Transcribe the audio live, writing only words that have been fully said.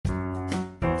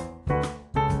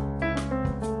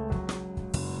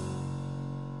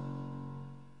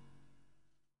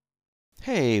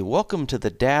Hey, welcome to the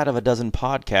Dad of a Dozen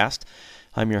podcast.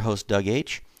 I'm your host, Doug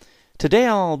H. Today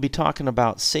I'll be talking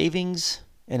about savings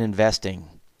and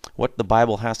investing, what the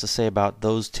Bible has to say about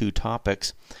those two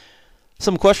topics.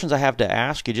 Some questions I have to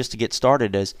ask you just to get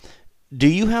started is, do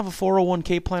you have a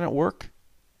 401k plan at work?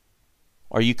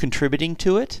 Are you contributing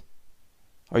to it?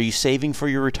 Are you saving for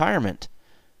your retirement?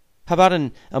 How about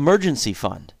an emergency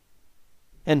fund?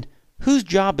 And whose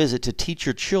job is it to teach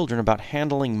your children about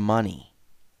handling money?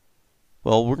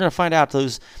 Well, we're going to find out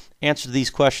those answers to these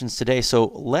questions today,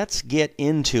 so let's get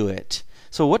into it.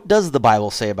 So what does the Bible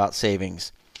say about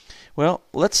savings? Well,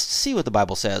 let's see what the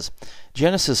Bible says.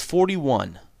 Genesis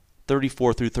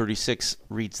 41:34 through 36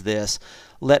 reads this: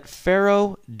 "Let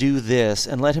Pharaoh do this,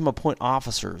 and let him appoint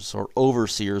officers or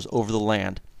overseers over the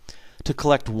land, to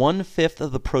collect 1/5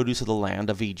 of the produce of the land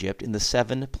of Egypt in the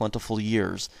 7 plentiful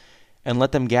years, and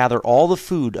let them gather all the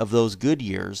food of those good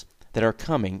years that are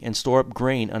coming, and store up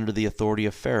grain under the authority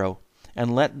of Pharaoh,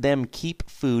 and let them keep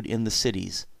food in the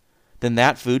cities. Then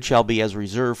that food shall be as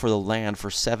reserve for the land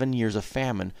for 7 years of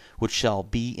famine, which shall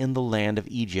be in the land of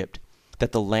Egypt,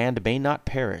 that the land may not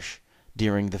perish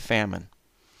during the famine."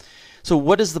 So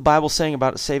what is the Bible saying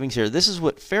about savings here? This is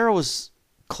what Pharaoh was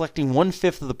collecting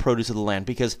 1/5 of the produce of the land,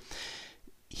 because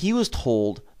he was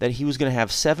told that he was going to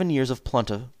have 7 years of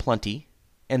plenty,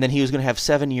 and then he was going to have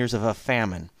 7 years of a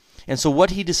famine. And so what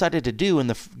he decided to do in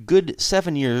the good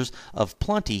 7 years of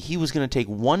plenty, he was going to take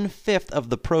 1/5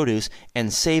 of the produce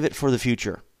and save it for the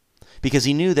future. Because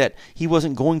he knew that he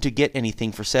wasn't going to get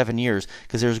anything for 7 years,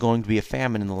 because there was going to be a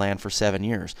famine in the land for 7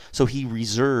 years. So he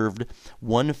reserved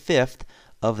 1/5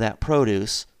 of that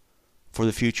produce for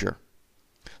the future.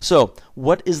 So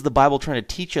what is the Bible trying to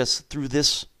teach us through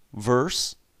this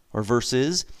verse or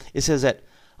verses? It says that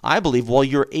I believe while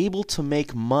you're able to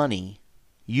make money,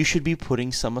 you should be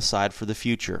putting some aside for the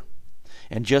future.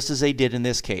 And just as they did in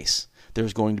this case, there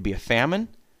was going to be a famine.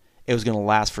 It was going to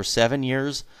last for 7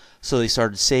 years, so they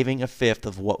started saving 1/5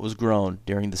 of what was grown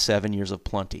during the 7 years of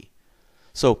plenty.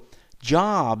 So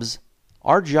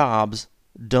our jobs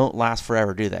don't last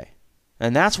forever, do they?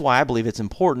 And that's why I believe it's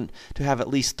important to have at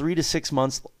least 3 to 6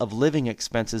 months of living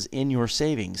expenses in your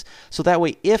savings. So that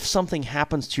way, if something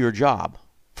happens to your job,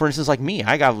 for instance, like me,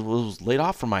 was laid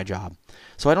off from my job,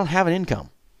 so I don't have an income.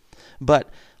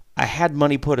 But I had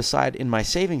money put aside in my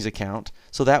savings account,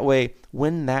 so that way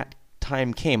when that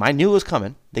time came, I knew it was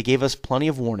coming. They gave us plenty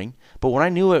of warning, but when I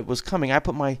knew it was coming, I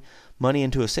put my money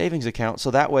into a savings account, so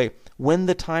that way when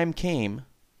the time came,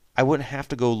 I wouldn't have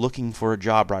to go looking for a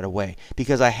job right away,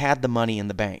 because I had the money in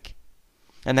the bank.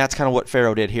 And that's kind of what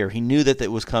Pharaoh did here. He knew that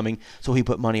it was coming, so he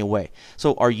put money away.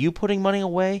 So are you putting money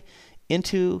away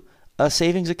into a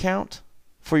savings account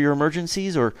for your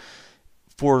emergencies or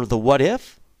for the what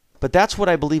if? But that's what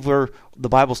I believe where the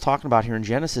Bible's talking about here in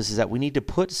Genesis, is that we need to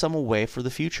put some away for the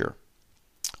future.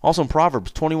 Also in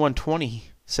Proverbs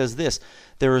 21:20 says this: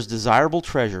 "There is desirable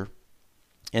treasure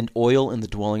and oil in the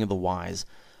dwelling of the wise,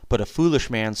 but a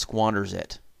foolish man squanders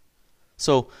it."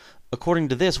 So according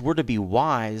to this, we're to be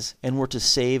wise and we're to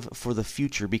save for the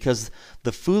future, because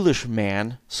the foolish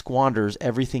man squanders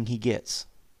everything he gets.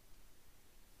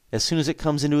 As soon as it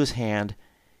comes into his hand,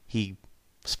 he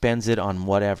spends it on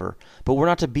whatever. But we're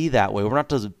not to be that way. We're not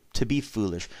to be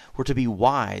foolish. We're to be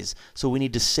wise. So we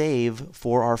need to save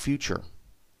for our future.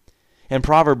 And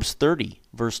Proverbs 30,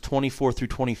 verse 24 through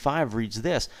 25 reads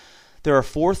this: "There are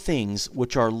 4 things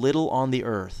which are little on the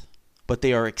earth, but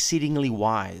they are exceedingly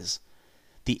wise.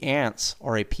 The ants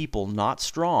are a people not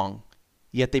strong,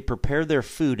 yet they prepare their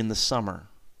food in the summer."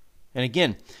 And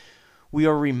again, we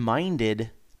are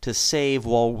reminded to save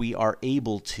while we are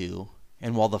able to,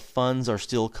 and while the funds are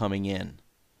still coming in.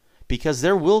 Because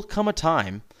there will come a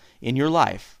time in your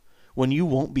life when you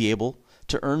won't be able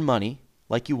to earn money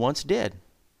like you once did.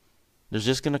 There's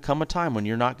just going to come a time when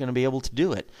you're not going to be able to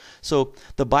do it. So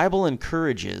the Bible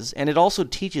encourages, and it also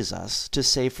teaches us, to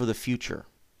save for the future.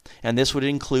 And this would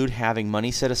include having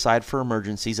money set aside for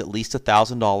emergencies, at least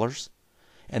 $1,000,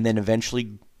 and then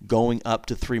eventually going up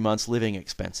to 3 months living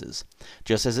expenses,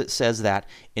 just as it says that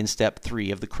in step 3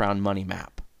 of the Crown Money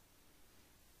Map.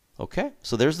 Okay,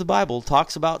 so there's the Bible,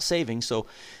 talks about saving. So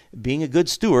being a good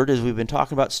steward, as we've been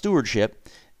talking about stewardship,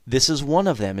 this is one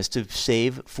of them, is to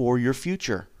save for your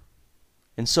future.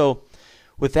 And so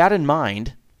with that in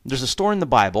mind, there's a story in the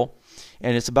Bible,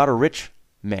 and it's about a rich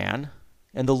man,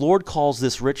 and the Lord calls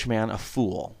this rich man a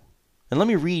fool. And let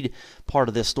me read part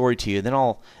of this story to you, then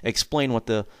I'll explain what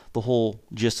the whole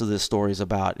gist of this story is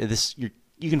about.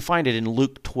 You can find it in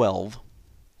Luke 12,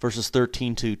 verses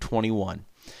 13 to 21.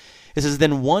 It says,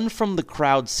 "Then one from the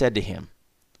crowd said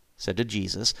to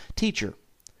Jesus, 'Teacher,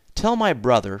 tell my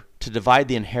brother to divide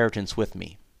the inheritance with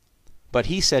me.' But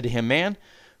he said to him, Man,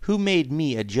 who made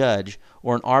me a judge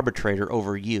or an arbitrator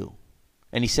over you?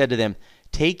 And he said to them,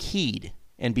 Take heed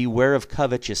and beware of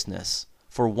covetousness,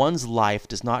 for one's life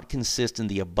does not consist in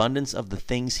the abundance of the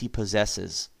things he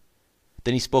possesses.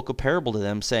 Then he spoke a parable to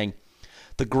them, saying,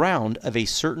 The ground of a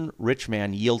certain rich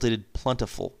man yielded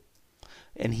plentiful.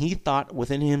 And he thought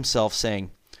within himself,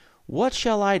 saying, What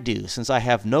shall I do, since I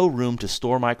have no room to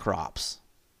store my crops?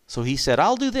 So he said,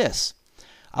 I'll do this.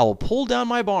 I will pull down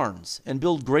my barns and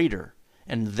build greater,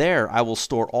 and there I will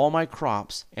store all my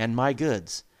crops and my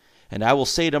goods. And I will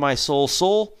say to my soul,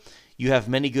 Soul, you have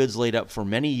many goods laid up for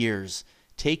many years.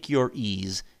 Take your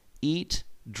ease, eat,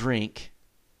 drink,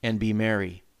 and be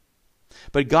merry.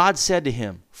 But God said to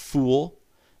him, Fool,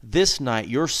 this night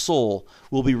your soul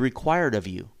will be required of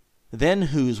you. Then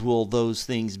whose will those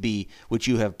things be which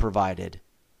you have provided?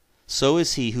 So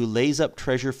is he who lays up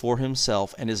treasure for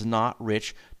himself and is not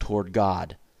rich toward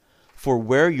God. For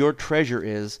where your treasure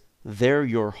is, there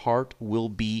your heart will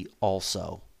be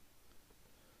also.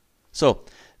 So,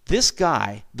 this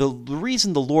guy, the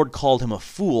reason the Lord called him a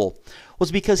fool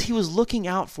was because he was looking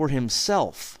out for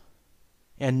himself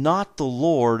and not the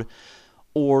Lord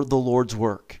or the Lord's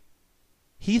work.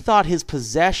 He thought his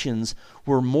possessions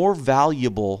were more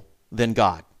valuable than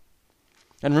God.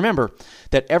 And remember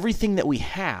that everything that we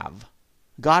have,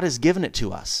 God has given it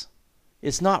to us.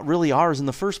 It's not really ours in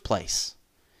the first place.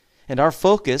 And our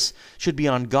focus should be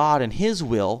on God and His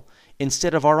will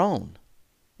instead of our own.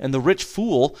 And the rich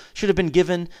fool should have been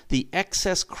given the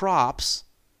excess crops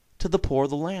to the poor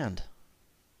of the land.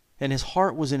 And his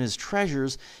heart was in his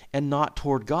treasures and not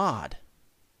toward God.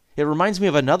 It reminds me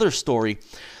of another story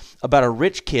about a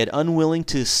rich kid unwilling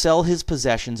to sell his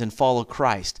possessions and follow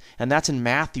Christ. And that's in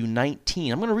Matthew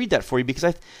 19. I'm going to read that for you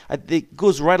because it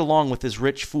goes right along with this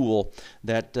rich fool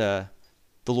that the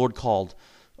Lord called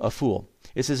a fool.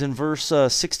 It says in verse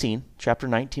 16, chapter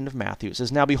 19 of Matthew, it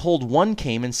says, Now behold, one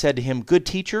came and said to him, Good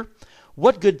teacher,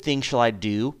 what good thing shall I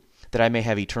do that I may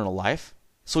have eternal life?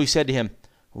 So he said to him,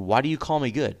 Why do you call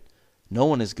me good? No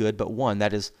one is good but one,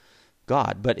 that is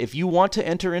God. But if you want to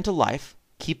enter into life,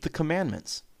 keep the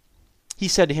commandments. He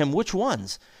said to him, Which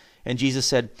ones? And Jesus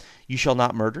said, You shall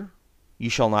not murder, you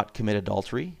shall not commit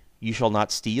adultery, you shall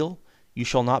not steal, you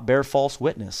shall not bear false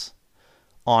witness.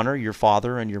 Honor your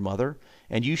father and your mother,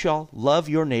 and you shall love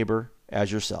your neighbor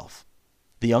as yourself.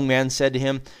 The young man said to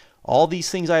him, All these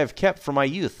things I have kept from my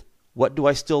youth. What do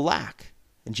I still lack?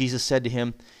 And Jesus said to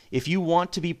him, If you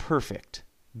want to be perfect,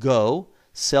 go,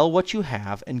 sell what you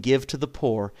have and give to the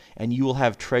poor, and you will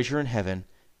have treasure in heaven,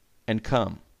 and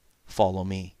come, follow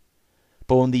me.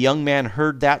 But when the young man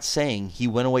heard that saying, he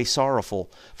went away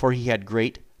sorrowful, for he had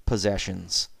great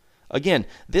possessions. Again,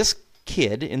 this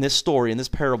kid in this story, in this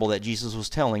parable that Jesus was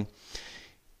telling,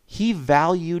 he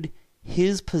valued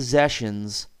his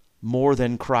possessions more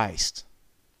than Christ.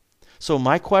 So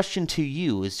my question to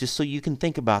you is, just so you can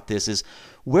think about this, is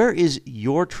where is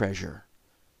your treasure?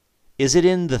 Is it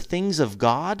in the things of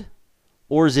God,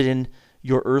 or is it in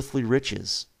your earthly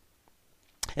riches?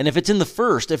 And if it's in the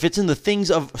first, if it's in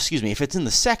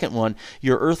the second one,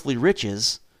 your earthly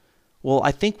riches, well,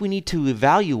 I think we need to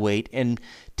evaluate and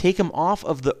take them off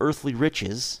of the earthly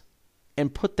riches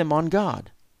and put them on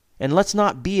God. And let's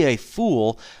not be a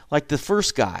fool like the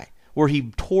first guy, where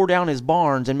he tore down his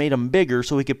barns and made them bigger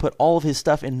so he could put all of his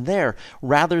stuff in there,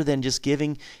 rather than just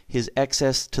giving his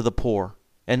excess to the poor.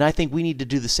 And I think we need to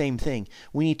do the same thing.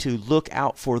 We need to look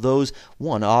out for those,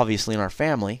 one, obviously in our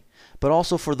family, but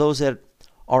also for those that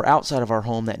are outside of our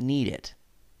home that need it.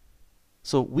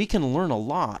 So we can learn a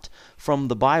lot from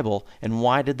the Bible. And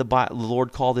why did the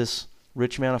Lord call this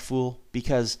rich man a fool?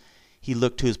 Because he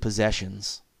looked to his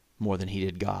possessions more than he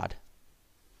did God.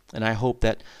 And I hope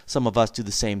that some of us do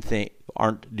the same thing,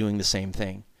 aren't doing the same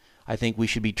thing. I think we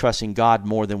should be trusting God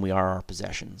more than we are our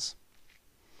possessions.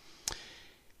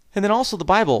 And then also the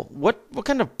Bible, what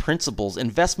kind of principles,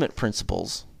 investment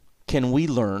principles, can we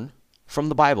learn from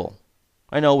the Bible?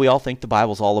 I know we all think the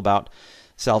Bible's all about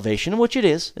salvation, which it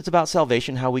is. It's about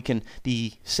salvation, how we can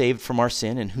be saved from our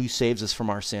sin and who saves us from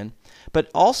our sin.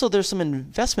 But also there's some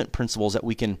investment principles that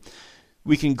we can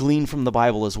glean from the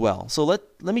Bible as well. So let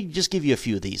me just give you a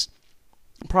few of these.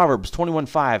 Proverbs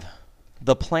 21:5,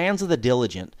 The plans of the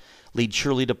diligent lead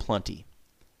surely to plenty,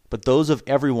 but those of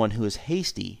everyone who is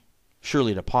hasty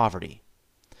surely to poverty.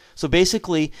 So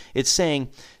basically it's saying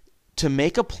to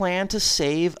make a plan to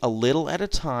save a little at a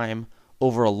time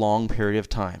over a long period of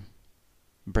time.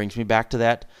 Brings me back to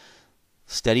that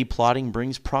steady plodding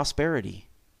brings prosperity.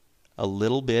 A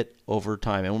little bit over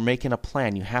time. And we're making a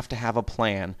plan. You have to have a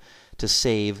plan to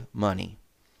save money.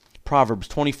 Proverbs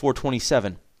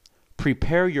 24:27,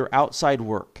 Prepare your outside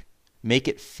work, make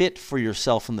it fit for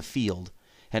yourself in the field,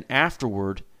 and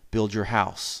afterward build your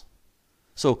house.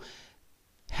 So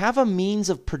have a means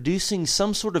of producing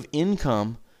some sort of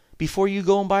income before you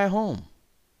go and buy a home.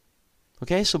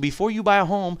 Okay, so before you buy a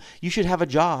home, you should have a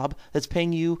job that's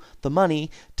paying you the money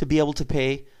to be able to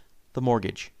pay the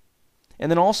mortgage.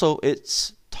 And then also,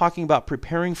 it's talking about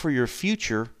preparing for your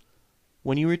future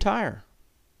when you retire.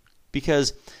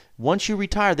 Because once you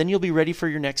retire, then you'll be ready for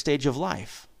your next stage of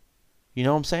life. You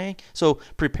know what I'm saying? So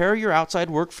prepare your outside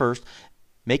work first,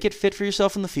 make it fit for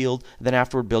yourself in the field, and then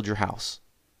afterward build your house.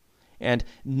 And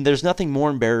there's nothing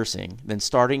more embarrassing than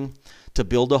starting to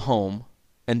build a home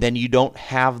and then you don't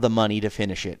have the money to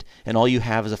finish it. And all you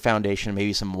have is a foundation and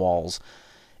maybe some walls.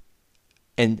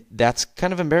 And that's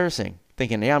kind of embarrassing.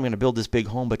 Thinking, yeah, I'm going to build this big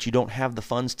home, but you don't have the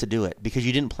funds to do it because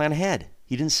you didn't plan ahead.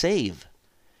 You didn't save.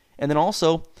 And then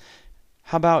also,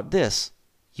 how about this?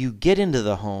 You get into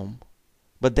the home,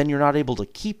 but then you're not able to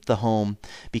keep the home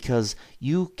because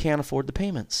you can't afford the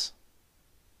payments.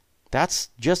 That's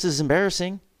just as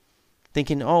embarrassing.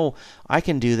 Thinking, oh, I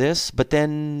can do this, but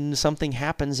then something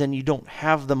happens and you don't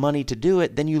have the money to do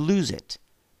it, then you lose it.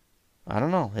 I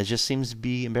don't know. It just seems to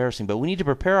be embarrassing. But we need to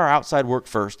prepare our outside work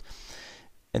first,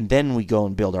 and then we go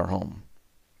and build our home.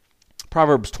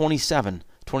 Proverbs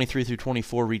 27:23 through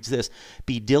 24 reads this: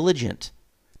 Be diligent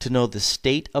to know the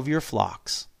state of your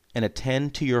flocks, and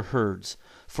attend to your herds,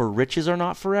 for riches are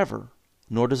not forever,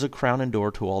 nor does a crown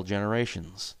endure to all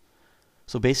generations.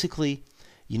 So basically,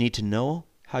 you need to know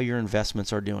how your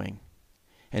investments are doing.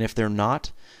 And if they're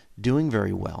not doing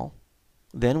very well,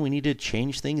 then we need to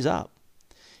change things up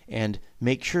and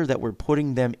make sure that we're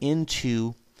putting them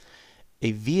into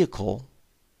a vehicle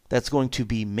that's going to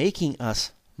be making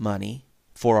us money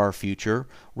for our future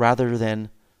rather than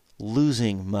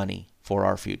losing money for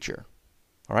our future.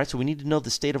 All right, so we need to know the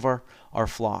state of our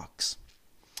flocks.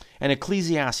 And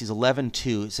Ecclesiastes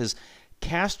 11:2, it says,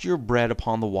 Cast your bread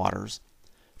upon the waters,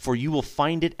 for you will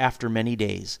find it after many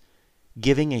days,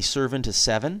 giving a servant to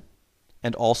 7,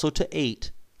 and also to 8,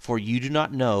 for you do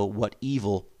not know what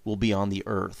evil will be on the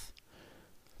earth.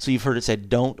 So you've heard it said,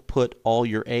 don't put all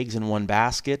your eggs in one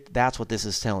basket. That's what this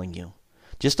is telling you.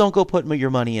 Just don't go put your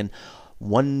money in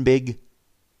one big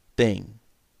thing.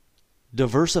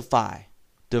 Diversify.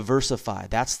 Diversify.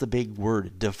 That's the big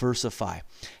word, diversify.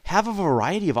 Have a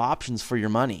variety of options for your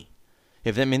money.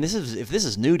 If this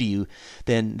is new to you,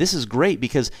 then this is great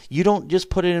because you don't just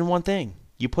put it in one thing.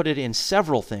 You put it in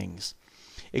several things.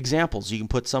 Examples, you can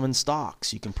put some in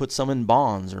stocks, you can put some in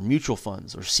bonds or mutual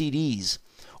funds or CDs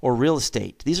or real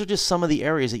estate. These are just some of the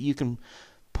areas that you can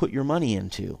put your money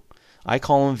into. I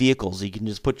call them vehicles. You can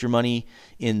just put your money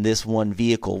in this one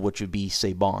vehicle, which would be,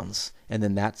 say, bonds, and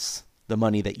then that's the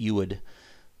money that you would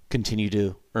continue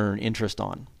to earn interest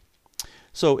on.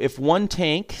 So if one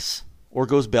tanks or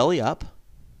goes belly up,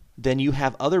 then you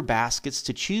have other baskets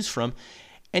to choose from,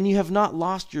 and you have not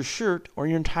lost your shirt or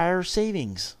your entire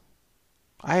savings.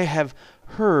 I have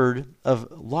heard of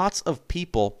lots of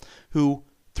people who,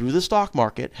 through the stock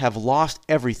market, have lost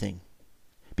everything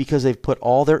because they've put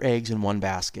all their eggs in one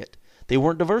basket. They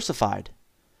weren't diversified.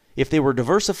 If they were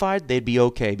diversified, they'd be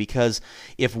okay, because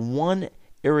if one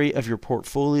area of your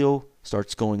portfolio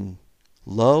starts going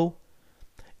low,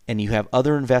 and you have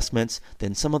other investments,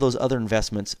 then some of those other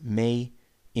investments may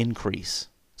increase.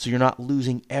 So you're not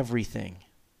losing everything.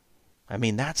 I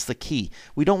mean, that's the key.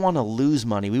 We don't want to lose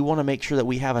money. We want to make sure that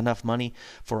we have enough money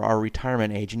for our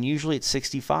retirement age, and usually it's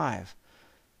 65.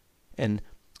 And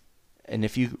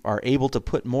if you are able to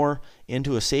put more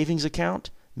into a savings account,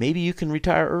 maybe you can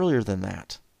retire earlier than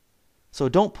that. So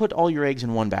don't put all your eggs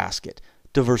in one basket.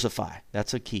 Diversify.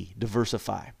 That's a key.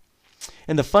 Diversify.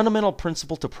 And the fundamental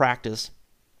principle to practice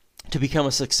to become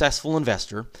a successful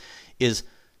investor is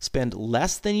spend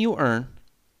less than you earn,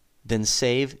 then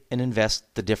save and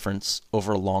invest the difference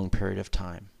over a long period of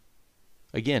time.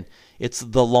 Again, it's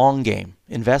the long game.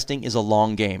 Investing is a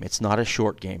long game. It's not a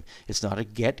short game. It's not a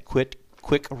get quick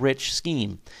rich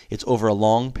scheme. It's over a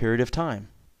long period of time.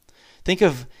 Think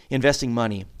of investing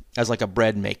money as like a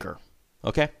bread maker.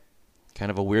 Okay?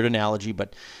 Kind of a weird analogy,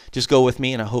 but just go with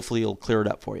me and hopefully it'll clear it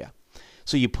up for you.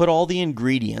 So you put all the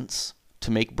ingredients to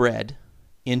make bread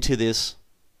into this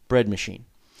bread machine.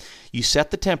 You set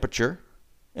the temperature,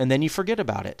 and then you forget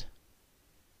about it.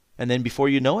 And then before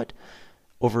you know it,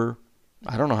 over,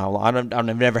 I don't know how long, I've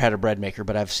never had a bread maker,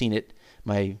 but I've seen it.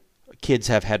 My kids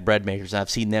have had bread makers, and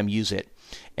I've seen them use it.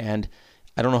 And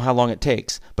I don't know how long it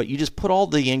takes, but you just put all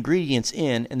the ingredients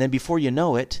in, and then before you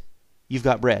know it, you've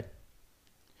got bread.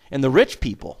 And the rich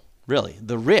people, really,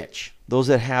 the rich, those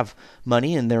that have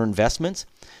money in their investments,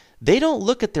 they don't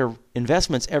look at their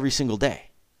investments every single day.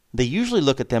 They usually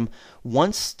look at them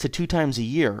once to 2 times a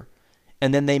year,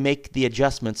 and then they make the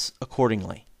adjustments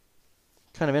accordingly.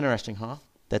 Kind of interesting, huh?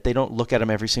 That they don't look at them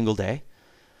every single day.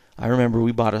 I remember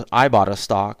I bought a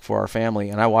stock for our family,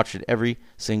 and I watched it every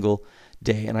single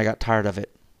day, and I got tired of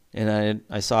it. And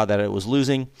I saw that it was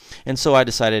losing, and so I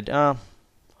decided, I'm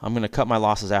going to cut my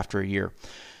losses after a year.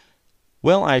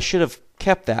 Well, I should have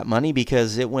kept that money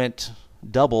because it went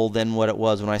double than what it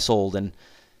was when I sold, and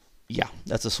yeah,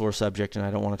 that's a sore subject, and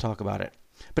I don't want to talk about it.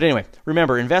 But anyway,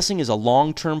 remember, investing is a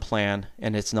long-term plan,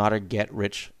 and it's not a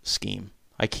get-rich scheme.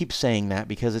 I keep saying that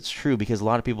because it's true, because a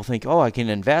lot of people think, oh, I can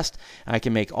invest, and I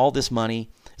can make all this money.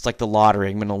 It's like the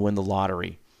lottery. I'm going to win the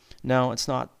lottery. No, it's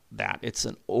not that. It's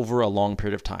over a long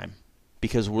period of time,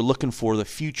 because we're looking for the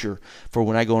future for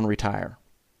when I go and retire.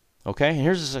 Okay, and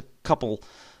here's just a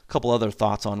couple other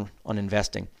thoughts on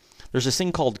investing. There's this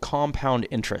thing called compound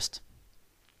interest,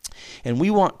 and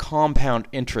we want compound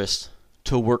interest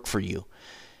to work for you.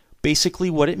 Basically,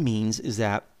 what it means is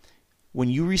that when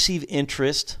you receive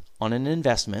interest on an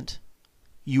investment,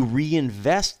 you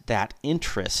reinvest that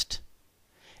interest,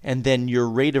 and then your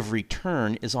rate of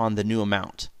return is on the new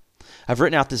amount. I've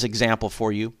written out this example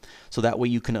for you so that way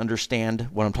you can understand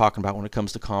what I'm talking about when it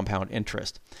comes to compound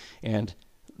interest. And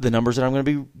the numbers that I'm going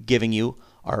to be giving you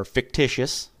are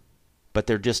fictitious, but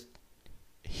they're just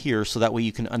here so that way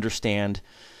you can understand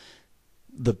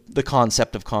the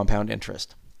concept of compound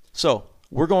interest. So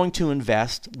we're going to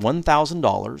invest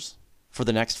 $1,000 for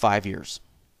the next 5 years.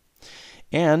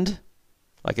 And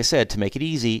like I said, to make it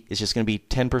easy, it's just going to be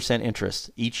 10%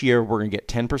 interest. Each year we're going to get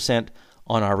 10%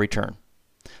 on our return.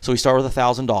 So we start with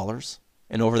 $1,000,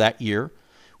 and over that year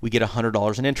we get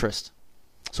 $100 in interest.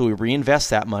 So we reinvest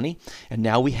that money, and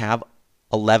now we have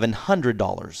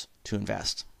 $1,100 to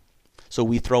invest. So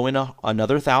we throw in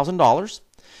another $1,000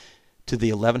 to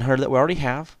the $1,100 that we already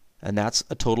have, and that's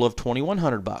a total of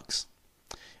 $2,100.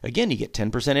 Again, you get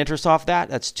 10% interest off that.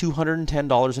 That's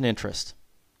 $210 in interest.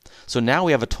 So now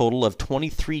we have a total of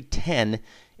 $2,310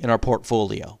 in our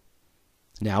portfolio.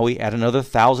 Now we add another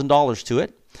 $1,000 to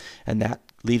it, and that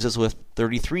leaves us with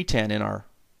 $3,310 in our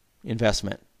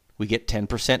investment. We get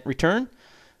 10% return.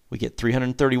 We get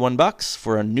 $331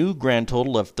 for a new grand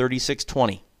total of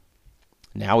 $3,620.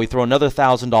 Now we throw another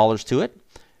 $1,000 to it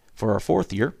for our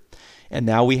 4th year, and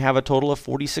now we have a total of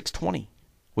 $4,620,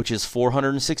 which is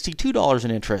 $462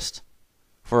 in interest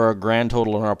for a grand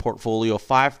total in our portfolio of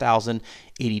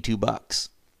 $5,082.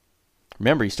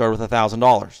 Remember, you started with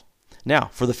 $1,000.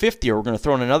 Now, for the 5th year, we're going to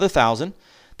throw in another $1,000.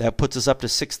 That puts us up to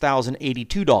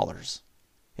 $6,082,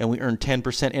 and we earn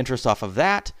 10% interest off of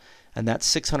that, and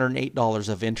that's $608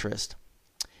 of interest.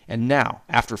 And now,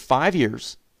 after 5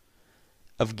 years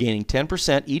of gaining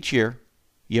 10% each year,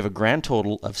 you have a grand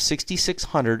total of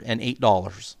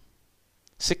 $6,608.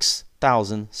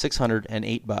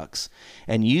 $6,608,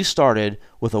 and you started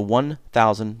with a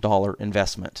 $1,000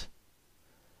 investment.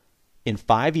 In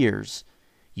 5 years,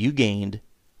 you gained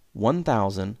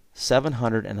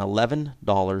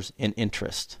 $1,711 in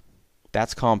interest.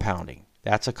 That's compounding.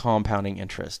 That's a compounding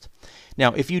interest.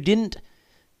 Now, if you didn't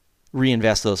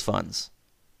reinvest those funds,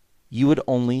 you would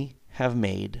only have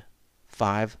made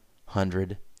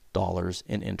 $500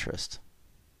 in interest.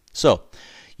 So,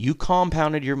 you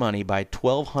compounded your money by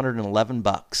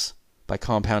 $1,211 by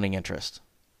compounding interest.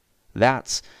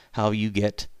 That's how you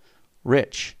get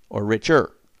rich or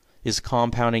richer, is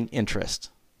compounding interest.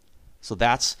 So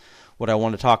that's what I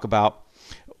want to talk about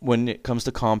when it comes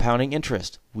to compounding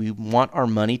interest. We want our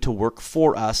money to work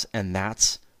for us, and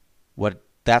that's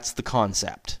the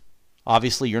concept.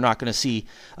 Obviously, you're not going to see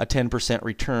a 10%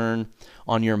 return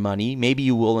on your money. Maybe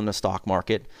you will in the stock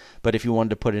market, but if you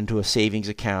wanted to put it into a savings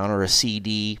account or a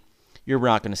CD, you're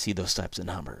not going to see those types of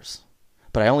numbers.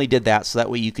 But I only did that so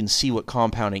that way you can see what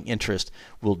compounding interest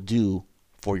will do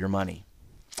for your money.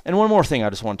 And one more thing I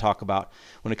just want to talk about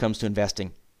when it comes to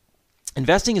investing.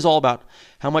 Investing is all about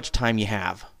how much time you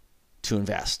have to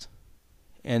invest,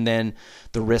 and then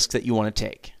the risk that you want to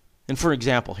take. And for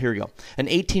example, here you go. An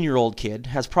 18-year-old kid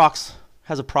has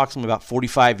approximately about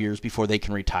 45 years before they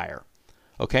can retire.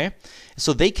 Okay?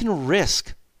 So they can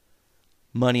risk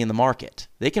money in the market.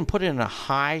 They can put it in a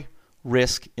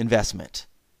high-risk investment,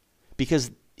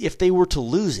 because if they were to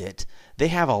lose it, they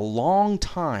have a long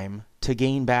time to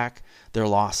gain back their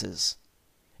losses.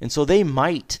 And so they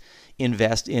might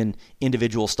invest in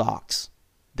individual stocks.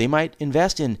 They might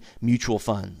invest in mutual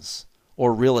funds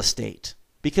or real estate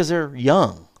because they're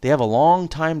young. They have a long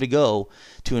time to go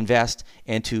to invest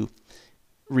and to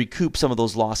recoup some of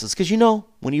those losses. Because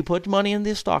when you put money in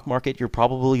the stock market, you're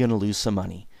probably going to lose some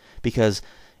money because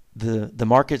the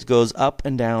market goes up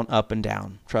and down, up and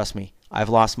down. Trust me, I've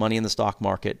lost money in the stock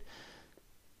market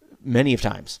many of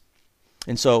times.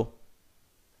 And so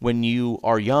when you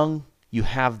are young, you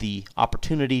have the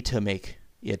opportunity to make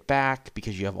it back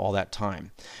because you have all that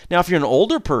time. Now, if you're an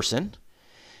older person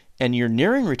and you're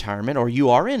nearing retirement or you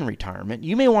are in retirement,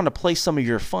 you may want to place some of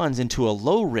your funds into a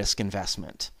low-risk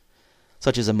investment,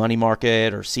 such as a money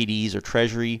market or CDs or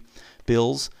treasury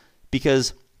bills,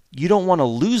 because you don't want to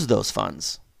lose those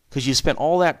funds because you spent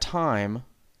all that time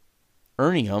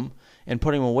earning them and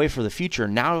putting them away for the future.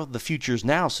 Now the future's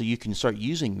now, so you can start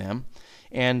using them.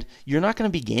 And you're not going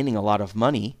to be gaining a lot of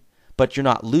money, but you're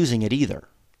not losing it either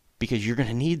because you're going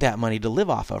to need that money to live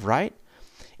off of, right?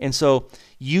 And so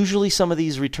usually some of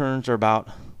these returns are about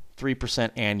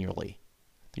 3% annually.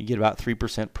 You get about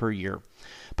 3% per year.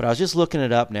 But I was just looking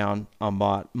it up now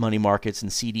on money markets and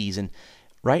CDs, and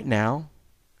right now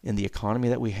in the economy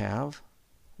that we have,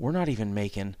 we're not even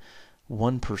making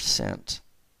 1%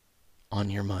 on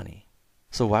your money.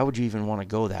 So why would you even want to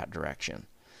go that direction?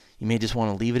 You may just want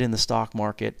to leave it in the stock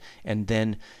market and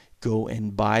then go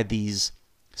and buy these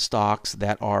stocks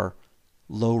that are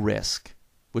low risk,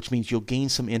 which means you'll gain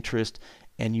some interest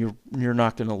and you're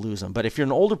not going to lose them. But if you're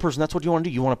an older person, that's what you want to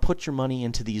do. You want to put your money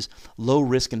into these low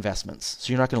risk investments,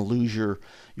 so you're not going to lose your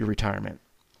retirement.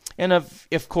 And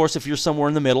of course, if you're somewhere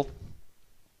in the middle,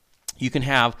 you can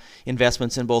have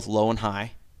investments in both low and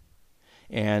high.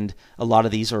 And a lot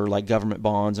of these are like government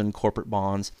bonds and corporate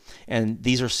bonds. And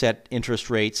these are set interest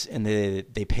rates, and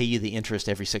they pay you the interest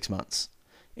every 6 months.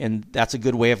 And that's a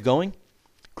good way of going.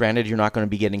 Granted, you're not going to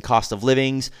be getting cost of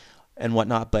livings and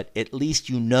whatnot, but at least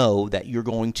you know that you're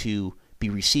going to be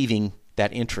receiving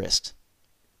that interest.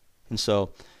 And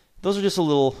so those are just a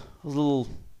little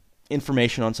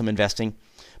information on some investing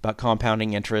about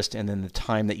compounding interest and then the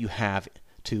time that you have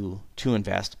to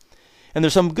invest. And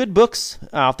there's some good books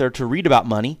out there to read about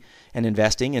money and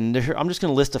investing, and I'm just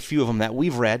going to list a few of them that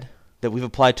we've read, that we've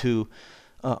applied to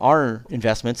our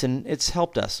investments, and it's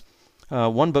helped us.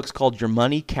 One book's called Your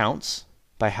Money Counts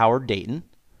by Howard Dayton.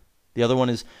 The other one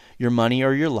is Your Money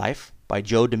or Your Life by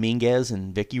Joe Dominguez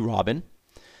and Vicki Robin.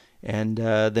 And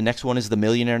the next one is The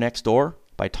Millionaire Next Door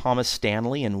by Thomas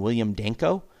Stanley and William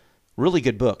Danko. Really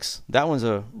good books. That one's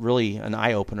really an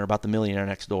eye-opener about the millionaire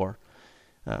next door.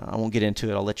 I won't get into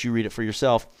it. I'll let you read it for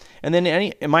yourself. And then,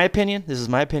 in my opinion, this is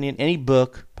my opinion, any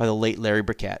book by the late Larry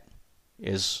Burkett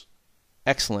is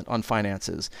excellent on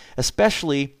finances,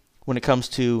 especially when it comes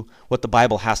to what the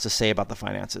Bible has to say about the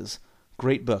finances.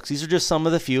 Great books. These are just some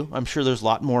of the few. I'm sure there's a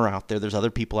lot more out there. There's other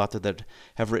people out there that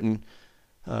have written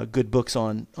good books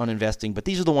on investing, but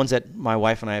these are the ones that my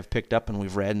wife and I have picked up and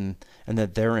we've read, and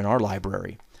that they're in our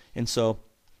library. And so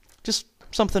just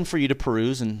something for you to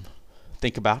peruse and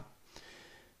think about.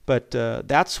 But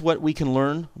that's what we can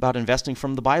learn about investing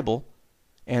from the Bible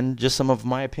and just some of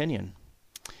my opinion.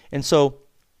 And so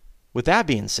with that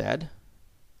being said,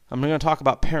 I'm going to talk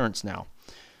about parents now.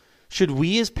 Should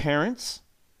we as parents,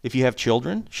 if you have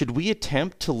children, should we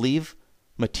attempt to leave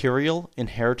material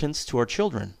inheritance to our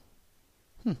children?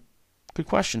 Good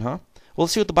question, huh? Well,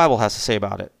 let's see what the Bible has to say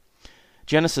about it.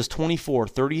 Genesis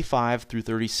 24:35 through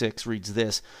 36 reads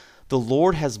this: "The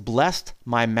Lord has blessed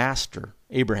my master,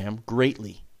 Abraham,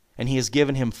 greatly, and he has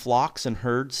given him flocks and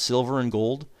herds, silver and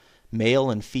gold, male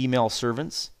and female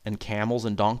servants, and camels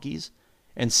and donkeys.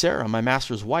 And Sarah, my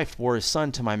master's wife, bore a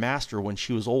son to my master when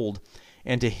she was old,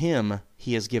 and to him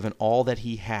he has given all that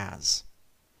he has."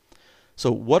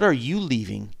 So what are you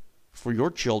leaving for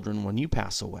your children when you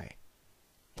pass away?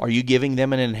 Are you giving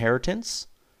them an inheritance?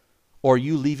 Or are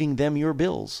you leaving them your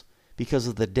bills because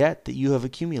of the debt that you have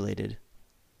accumulated?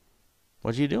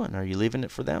 What are you doing? Are you leaving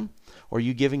it for them? Or are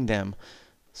you giving them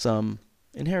some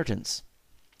inheritance?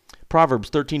 Proverbs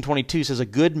 13:22 says, "A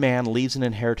good man leaves an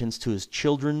inheritance to his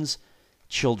children's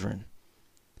children."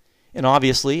 And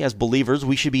obviously, as believers,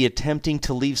 we should be attempting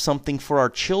to leave something for our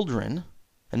children,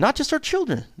 and not just our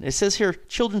children. It says here,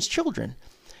 children's children,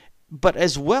 but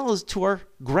as well as to our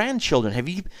grandchildren.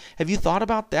 Have you thought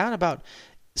about that? About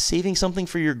saving something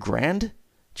for your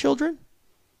grandchildren?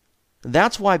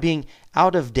 That's why being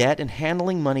out of debt and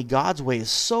handling money God's way is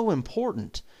so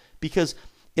important, because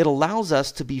it allows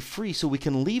us to be free so we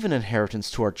can leave an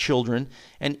inheritance to our children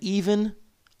and even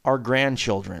our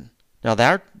grandchildren. Now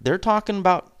they're talking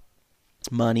about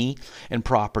money and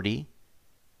property.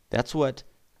 That's what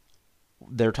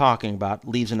they're talking about,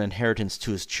 leaves an inheritance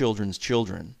to his children's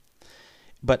children.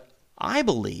 But I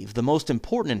believe the most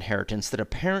important inheritance that a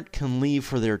parent can leave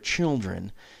for their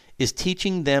children is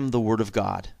teaching them the Word of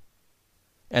God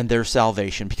and their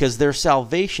salvation, because their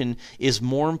salvation is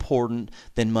more important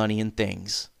than money and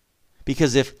things.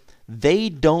 Because if they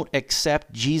don't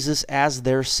accept Jesus as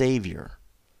their Savior,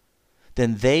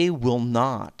 then they will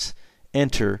not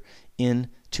enter into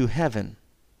to heaven.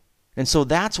 And so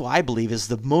that's what I believe is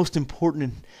the most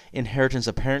important inheritance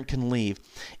a parent can leave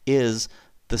is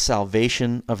the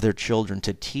salvation of their children,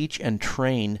 to teach and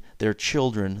train their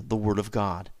children the Word of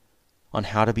God on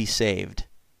how to be saved,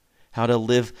 how to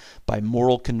live by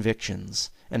moral convictions,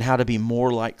 and how to be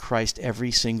more like Christ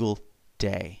every single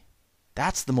day.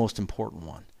 That's the most important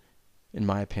one, in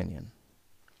my opinion.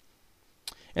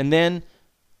 And then,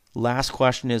 last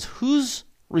question is, whose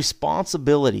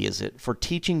responsibility is it for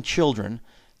teaching children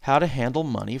how to handle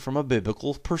money from a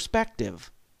biblical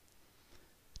perspective?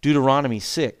 Deuteronomy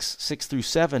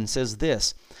 6:6-7 says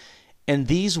this, "And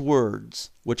these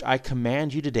words which I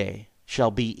command you today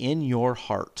shall be in your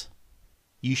heart.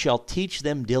 You shall teach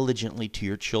them diligently to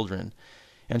your children,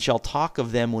 and shall talk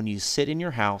of them when you sit in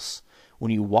your house,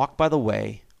 when you walk by the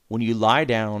way, when you lie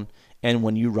down, and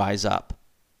when you rise up."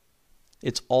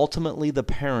 It's ultimately the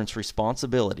parent's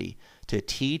responsibility to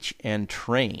teach and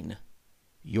train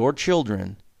your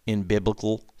children in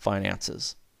biblical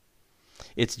finances.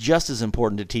 It's just as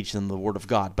important to teach them the Word of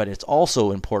God, but it's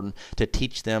also important to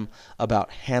teach them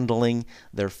about handling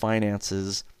their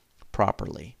finances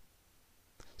properly.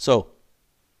 So,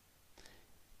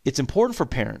 it's important for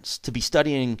parents to be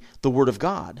studying the Word of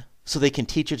God so they can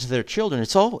teach it to their children.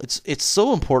 It's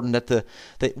so important that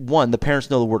the parents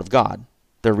know the Word of God.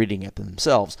 They're reading it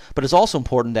themselves. But it's also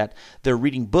important that they're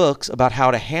reading books about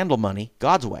how to handle money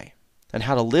God's way and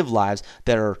how to live lives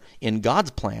that are in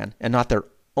God's plan and not their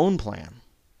own plan.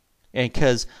 And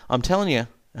because I'm telling you,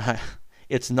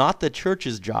 it's not the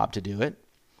church's job to do it.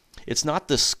 It's not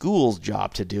the school's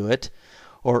job to do it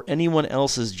or anyone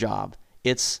else's job.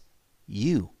 It's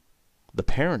you, the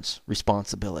parent's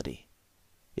responsibility.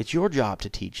 It's your job to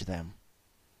teach them.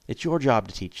 It's your job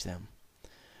to teach them.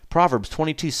 Proverbs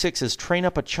 22:6 says, "Train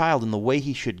up a child in the way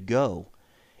he should go,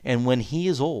 and when he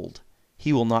is old,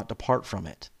 he will not depart from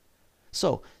it."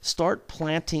 So start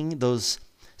planting those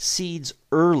seeds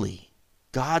early,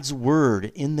 God's Word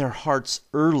in their hearts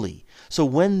early, so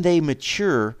when they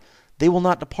mature, they will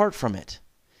not depart from it.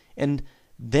 And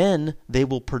then they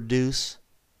will produce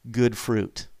good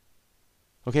fruit.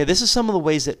 Okay, this is some of the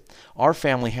ways that our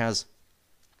family has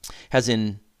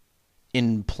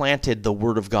implanted the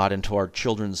Word of God into our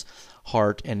children's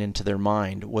heart and into their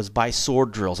mind, was by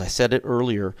sword drills. I said it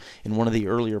earlier in one of the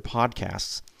earlier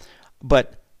podcasts.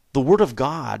 But the Word of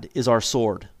God is our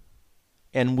sword.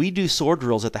 And we do sword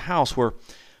drills at the house where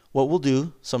what we'll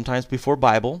do sometimes before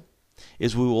Bible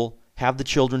is we will have the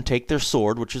children take their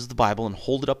sword, which is the Bible, and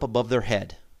hold it up above their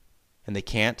head. And they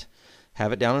can't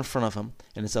have it down in front of them,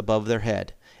 and it's above their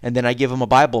head. And then I give them a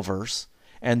Bible verse,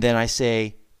 and then I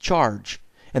say, "Charge."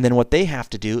 And then what they have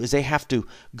to do is they have to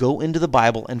go into the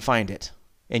Bible and find it.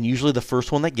 And usually the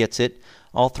first one that gets it,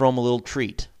 I'll throw them a little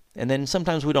treat. And then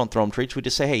sometimes we don't throw them treats. We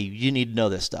just say, "Hey, you need to know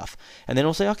this stuff." And then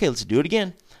we'll say, "Okay, let's do it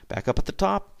again." Back up at the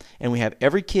top. And we have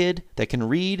every kid that can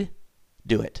read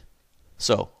do it.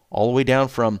 So all the way down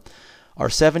from our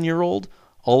 7-year-old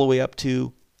all the way up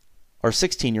to our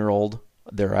 16-year-old,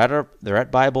 they're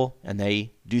at Bible and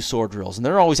they do sword drills. And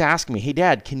they're always asking me, "Hey,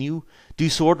 Dad, can you do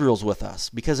sword drills with us?"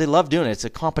 Because they love doing it. It's a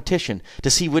competition to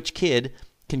see which kid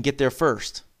can get there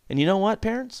first. And you know what,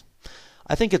 parents?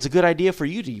 I think it's a good idea for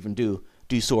you to even do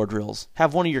sword drills.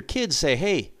 Have one of your kids say,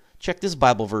 "Hey, check this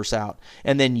Bible verse out."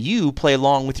 And then you play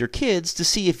along with your kids to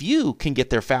see if you can get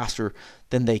there faster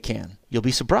than they can. You'll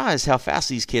be surprised how fast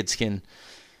these kids can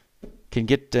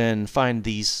get and find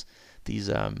these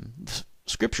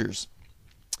scriptures.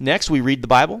 Next, we read the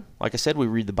Bible. Like I said, we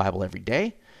read the Bible every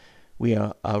day. We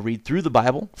read through the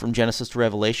Bible from Genesis to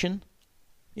Revelation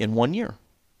in 1 year.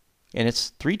 And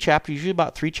it's 3 chapters, usually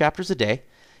about 3 chapters a day.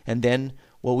 And then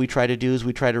what we try to do is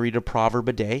we try to read a proverb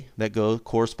a day that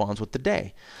corresponds with the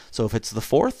day. So if it's the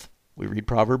 4th, we read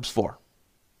Proverbs 4,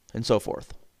 and so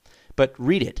forth. But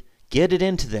read it. Get it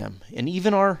into them. And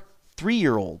even our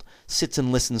 3-year-old sits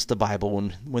and listens to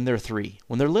Bible when they're 3.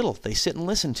 When they're little, they sit and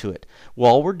listen to it.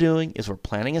 Well, all we're doing is we're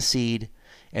planting a seed,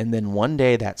 and then one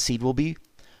day that seed will be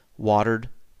watered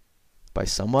by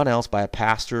someone else, by a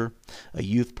pastor, a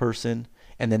youth person,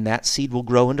 and then that seed will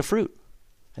grow into fruit.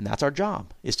 And that's our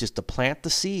job, is just to plant the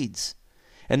seeds.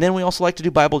 And then we also like to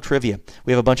do Bible trivia.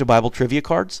 We have a bunch of Bible trivia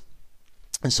cards.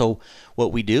 And so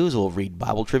what we do is we'll read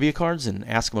Bible trivia cards and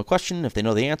ask them a question. If they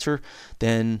know the answer,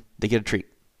 then they get a treat.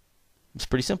 It's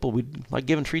pretty simple. We like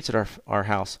giving treats at our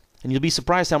house. And you'll be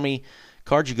surprised how many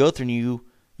cards you go through and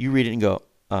you read it and go,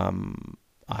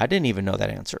 I didn't even know that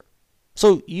answer.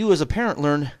 So you as a parent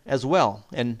learn as well.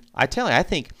 And I tell you, I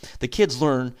think the kids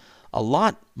learn a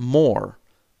lot more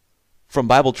from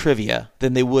Bible trivia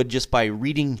than they would just by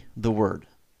reading the Word.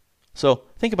 So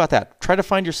think about that. Try to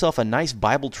find yourself a nice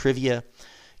Bible trivia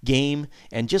game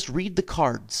and just read the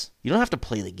cards. You don't have to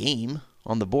play the game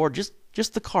on the board,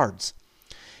 just the cards.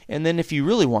 And then if you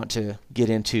really want to get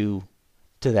into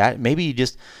that, maybe you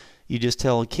just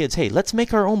tell kids, hey, let's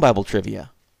make our own Bible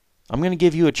trivia. I'm going to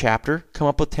give you a chapter, come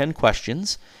up with 10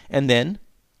 questions, and then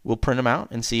we'll print them out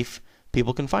and see if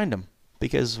people can find them.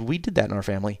 Because we did that in our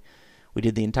family. We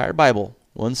did the entire Bible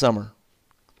one summer.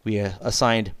 We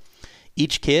assigned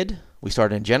each kid, we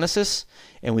started in Genesis,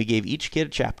 and we gave each kid a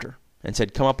chapter and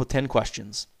said, come up with 10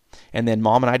 questions. And then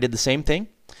Mom and I did the same thing.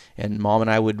 And Mom and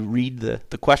I would read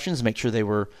the questions, make sure they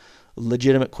were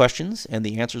legitimate questions and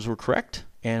the answers were correct.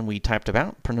 And we typed them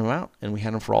out, printed them out, and we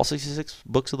had them for all 66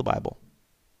 books of the Bible.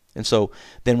 And so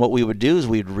then what we would do is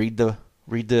we'd read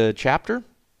the chapter,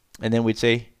 and then we'd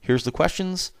say, here's the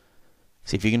questions,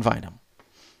 see if you can find them.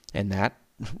 And that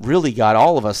really got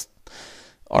all of us,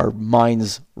 our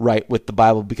minds right with the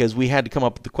Bible, because we had to come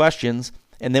up with the questions,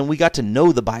 and then we got to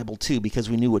know the Bible too, because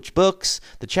we knew which books,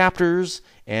 the chapters,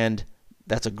 and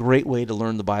that's a great way to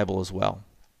learn the Bible as well.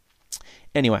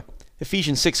 Anyway,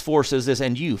 Ephesians 6:4 says this,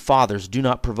 and you, fathers, do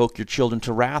not provoke your children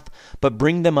to wrath, but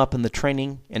bring them up in the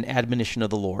training and admonition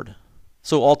of the Lord.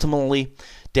 So ultimately,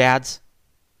 dads,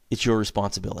 it's your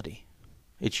responsibility.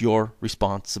 It's your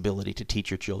responsibility to teach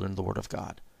your children the Word of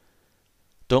God.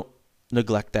 Don't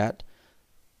neglect that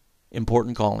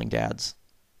important calling, dads,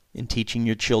 in teaching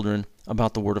your children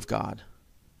about the Word of God.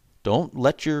 Don't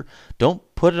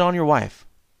put it on your wife.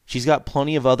 She's got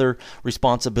plenty of other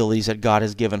responsibilities that God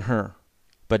has given her.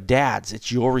 But dads,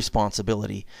 it's your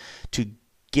responsibility to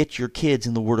get your kids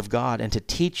in the Word of God and to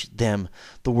teach them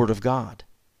the Word of God.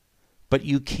 But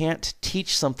you can't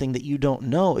teach something that you don't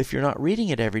know if you're not reading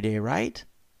it every day, right?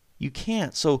 You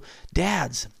can't. So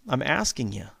dads, I'm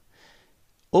asking you,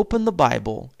 open the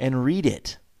Bible and read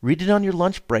it. Read it on your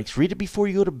lunch breaks. Read it before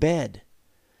you go to bed.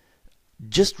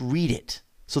 Just read it.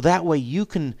 So that way you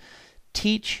can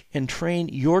teach and train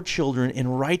your children in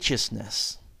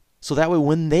righteousness. So that way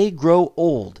when they grow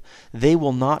old, they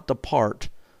will not depart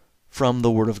from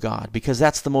the Word of God. Because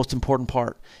that's the most important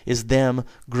part, is them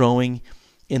growing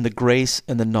in the grace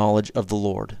and the knowledge of the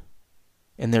Lord.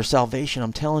 And their salvation,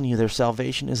 I'm telling you, their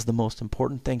salvation is the most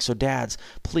important thing. So dads,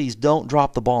 please don't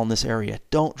drop the ball in this area.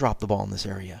 Don't drop the ball in this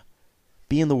area.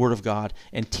 Be in the Word of God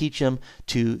and teach them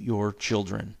to your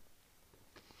children.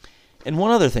 And one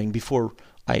other thing before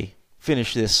I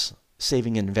finish this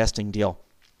saving and investing deal.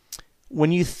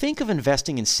 When you think of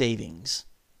investing in savings,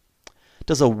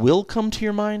 does a will come to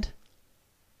your mind?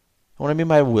 What I mean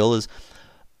by a will is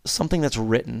something that's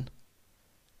written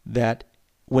that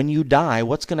when you die,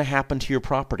 what's going to happen to your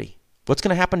property? What's going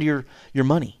to happen to your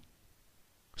money?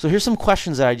 So here's some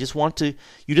questions that I just want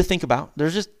you to think about.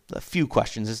 There's just a few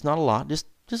questions. It's not a lot, just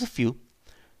a few.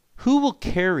 Who will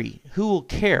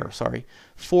care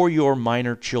for your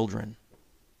minor children?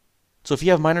 So if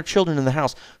you have minor children in the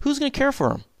house, who's going to care for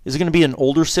them? Is it going to be an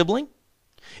older sibling?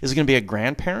 Is it going to be a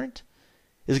grandparent?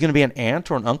 Is it going to be an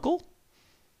aunt or an uncle?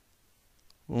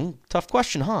 Tough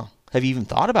question, huh? Have you even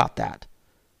thought about that?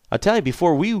 I'll tell you,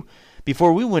 before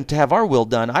we went to have our will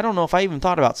done, I don't know if I even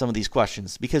thought about some of these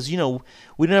questions, because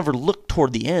we never look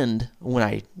toward the end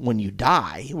when you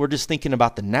die. We're just thinking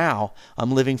about the now.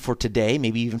 I'm living for today,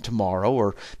 maybe even tomorrow,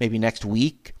 or maybe next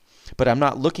week, but I'm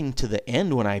not looking to the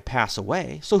end when I pass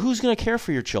away. So who's going to care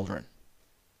for your children?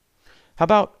 How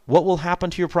about what will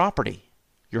happen to your property?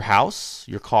 Your house,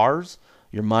 your cars,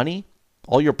 your money,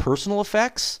 all your personal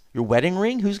effects, your wedding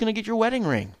ring? Who's going to get your wedding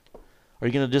ring? Are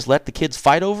you going to just let the kids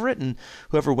fight over it and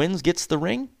whoever wins gets the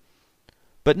ring?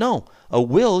 But no, a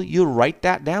will, you write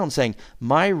that down saying,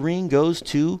 my ring goes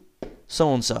to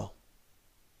so-and-so.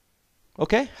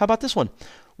 Okay, how about this one?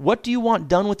 What do you want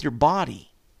done with your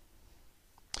body?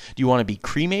 Do you want to be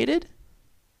cremated?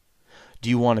 Do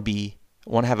you want to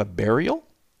have a burial?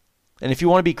 And if you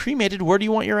want to be cremated, where do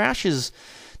you want your ashes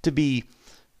to be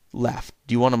left?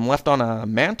 Do you want them left on a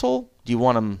mantle? Do you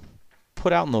want them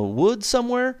put out in the woods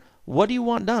somewhere? What do you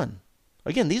want done?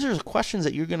 Again, these are questions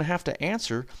that you're going to have to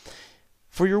answer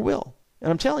for your will.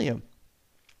 And I'm telling you,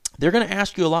 they're going to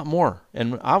ask you a lot more.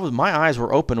 And my eyes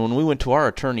were open when we went to our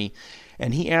attorney,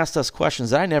 and he asked us questions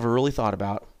that I never really thought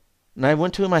about. And I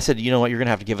went to him, I said, you know what, you're going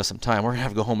to have to give us some time. We're going to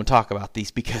have to go home and talk about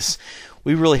these because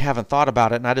we really haven't thought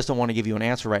about it, and I just don't want to give you an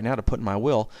answer right now to put in my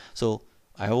will. So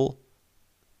I will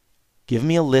give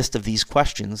me a list of these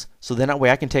questions, so then that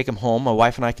way I can take them home, my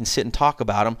wife and I can sit and talk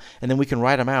about them, and then we can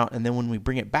write them out, and then when we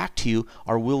bring it back to you,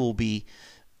 our will be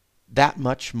that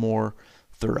much more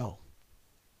thorough.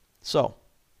 So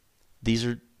these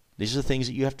are things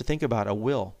that you have to think about, a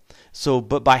will. So,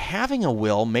 but by having a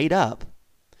will made up,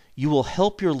 you will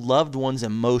help your loved ones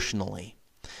emotionally,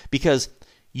 because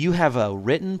you have a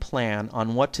written plan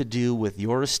on what to do with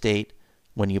your estate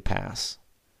when you pass.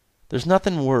 There's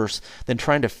nothing worse than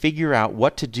trying to figure out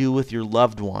what to do with your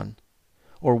loved one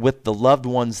or with the loved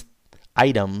one's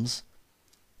items,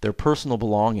 their personal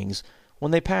belongings,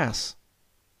 when they pass.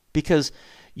 Because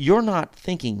you're not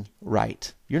thinking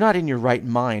right. You're not in your right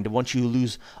mind once you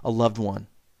lose a loved one.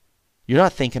 You're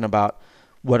not thinking about,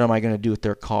 what am I going to do with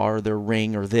their car, their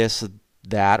ring, or this, or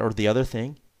that, or the other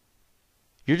thing.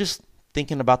 You're just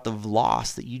thinking about the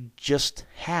loss that you just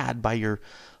had by your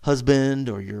husband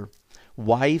or your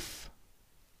wife,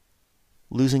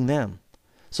 losing them.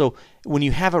 So when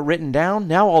you have it written down,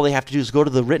 now all they have to do is go to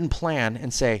the written plan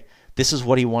and say, this is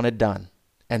what he wanted done.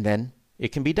 And then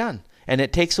it can be done. And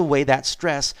it takes away that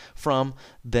stress from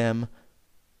them.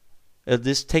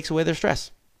 This takes away their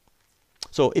stress.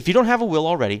 So if you don't have a will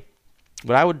already,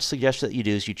 what I would suggest that you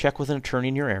do is you check with an attorney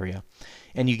in your area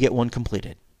and you get one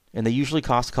completed. And they usually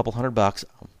cost a couple $100.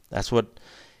 That's what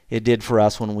it did for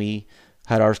us when we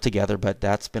had ours together, but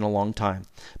that's been a long time.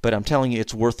 But I'm telling you,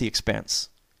 it's worth the expense.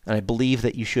 And I believe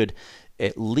that you should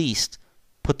at least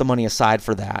put the money aside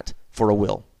for that, for a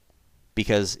will.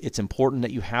 Because it's important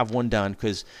that you have one done.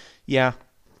 Because, yeah,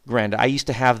 granted, I used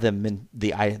to have the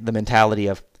mentality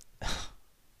of,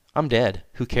 I'm dead.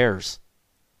 Who cares?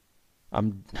 I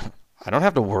don't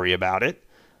have to worry about it.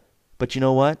 But you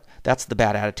know what? That's the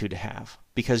bad attitude to have.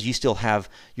 Because you still have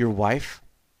your wife,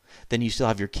 then you still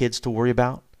have your kids to worry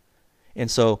about. And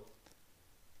so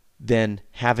then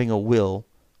having a will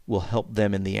help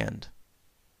them in the end.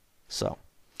 So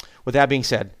with that being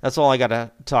said, that's all I got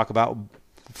to talk about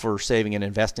for saving and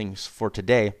investing for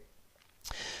today.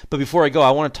 But before I go,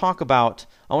 I want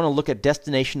to look at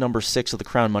destination number 6 of the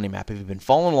Crown Money Map. If you've been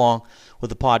following along with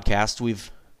the podcast,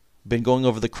 we've been going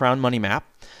over the Crown Money Map,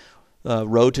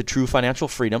 Road to True Financial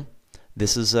Freedom.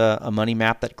 This is a money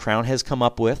map that Crown has come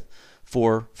up with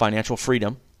for financial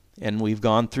freedom. And we've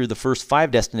gone through the first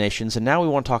 5 destinations, and now we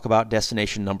want to talk about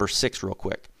destination number 6 real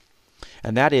quick.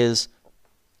 And that is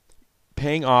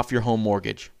paying off your home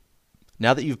mortgage.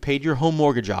 Now that you've paid your home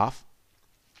mortgage off,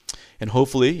 and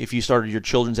hopefully if you started your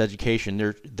children's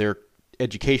education, their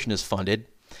education is funded,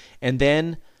 and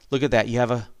then look at that, you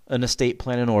have an estate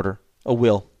plan in order, a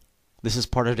will. This is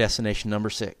part of destination number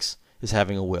 6, is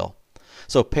having a will.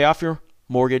 So pay off your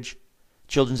mortgage,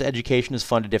 children's education is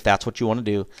funded if that's what you want to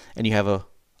do, and you have a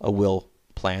will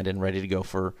planned and ready to go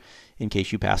for in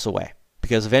case you pass away.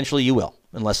 Because eventually you will.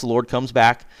 Unless the Lord comes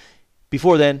back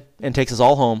before then and takes us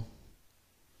all home,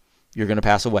 you're going to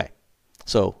pass away.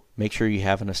 So make sure you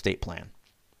have an estate plan.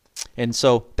 And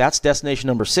so that's destination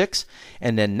number 6.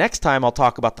 And then next time I'll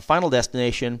talk about the final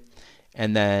destination,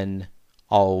 and then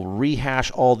I'll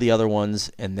rehash all the other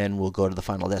ones, and then we'll go to the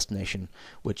final destination,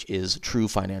 which is true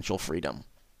financial freedom.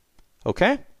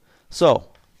 Okay?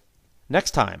 So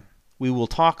next time we will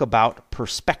talk about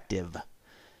perspective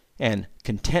and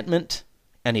contentment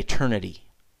and eternity.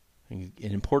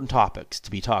 Important topics to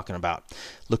be talking about,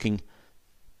 looking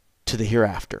to the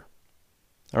hereafter.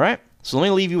 All right? So let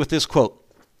me leave you with this quote.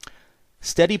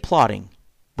 Steady plodding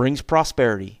brings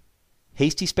prosperity.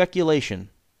 Hasty speculation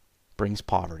brings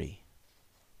poverty.